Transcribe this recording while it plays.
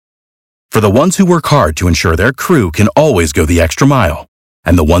For the ones who work hard to ensure their crew can always go the extra mile,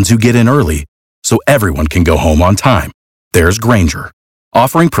 and the ones who get in early so everyone can go home on time, there's Grainger,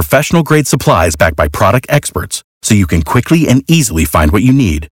 offering professional-grade supplies backed by product experts so you can quickly and easily find what you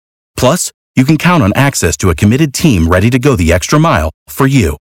need. Plus, you can count on access to a committed team ready to go the extra mile for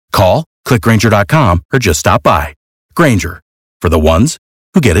you. Call, click Grainger.com, or just stop by. Grainger, for the ones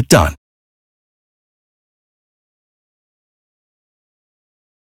who get it done.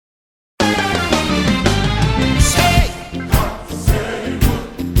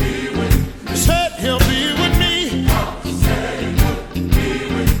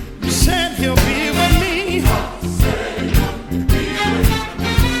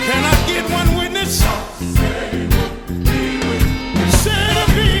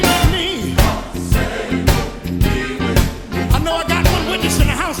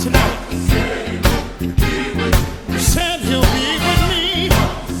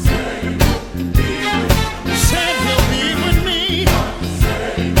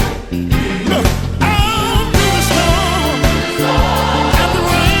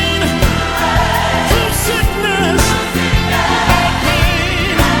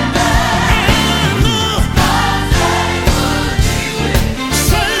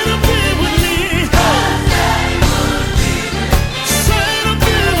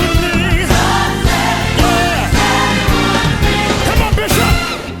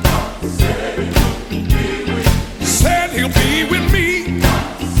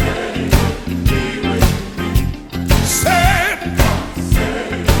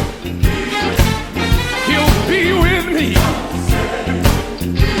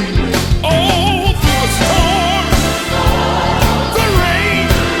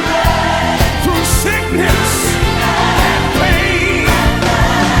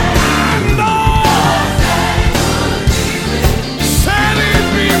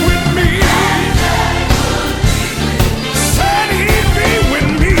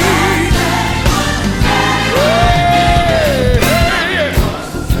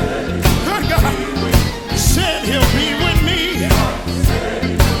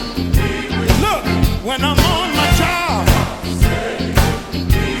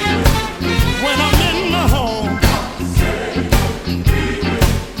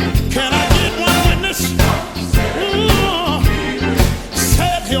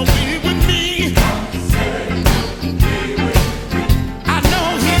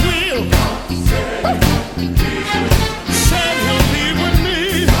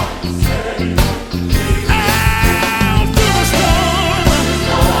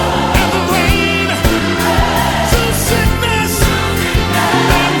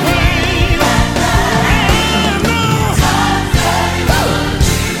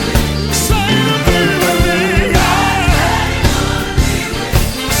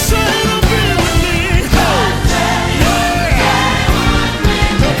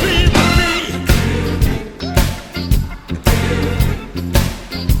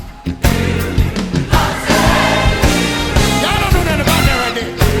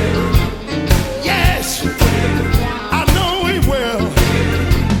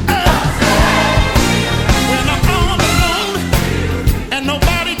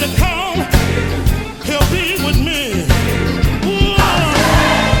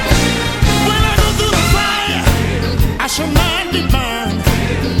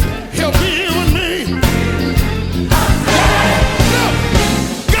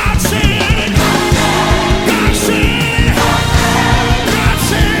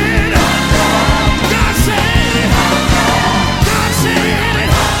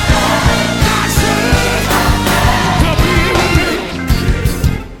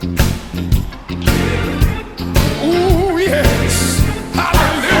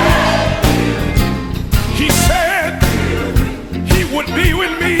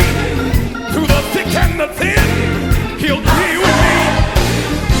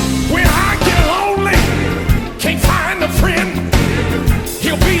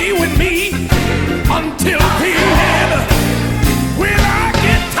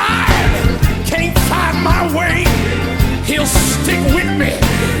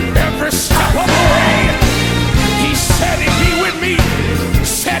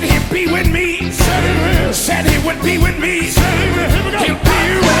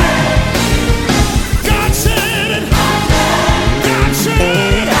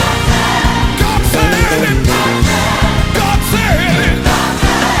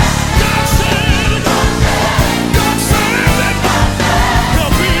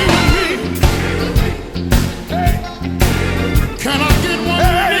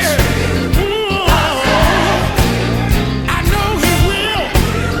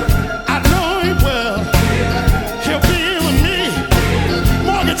 I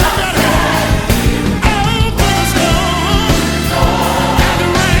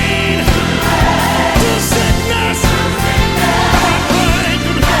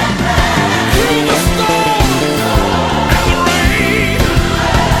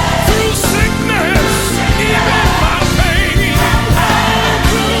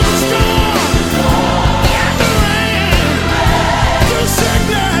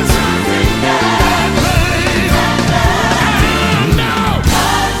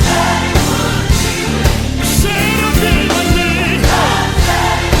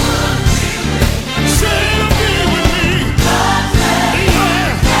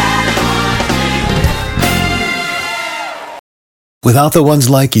Without the ones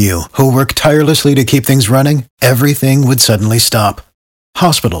like you, who work tirelessly to keep things running, everything would suddenly stop.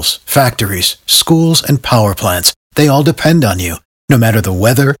 Hospitals, factories, schools, and power plants, they all depend on you. No matter the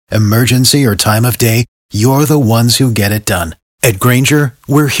weather, emergency, or time of day, you're the ones who get it done. At Grainger,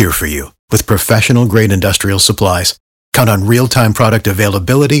 we're here for you with professional-grade industrial supplies. Count on real-time product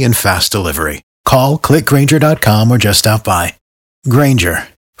availability and fast delivery. Call, click Grainger.com, or just stop by. Grainger,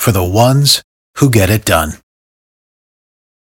 for the ones who get it done.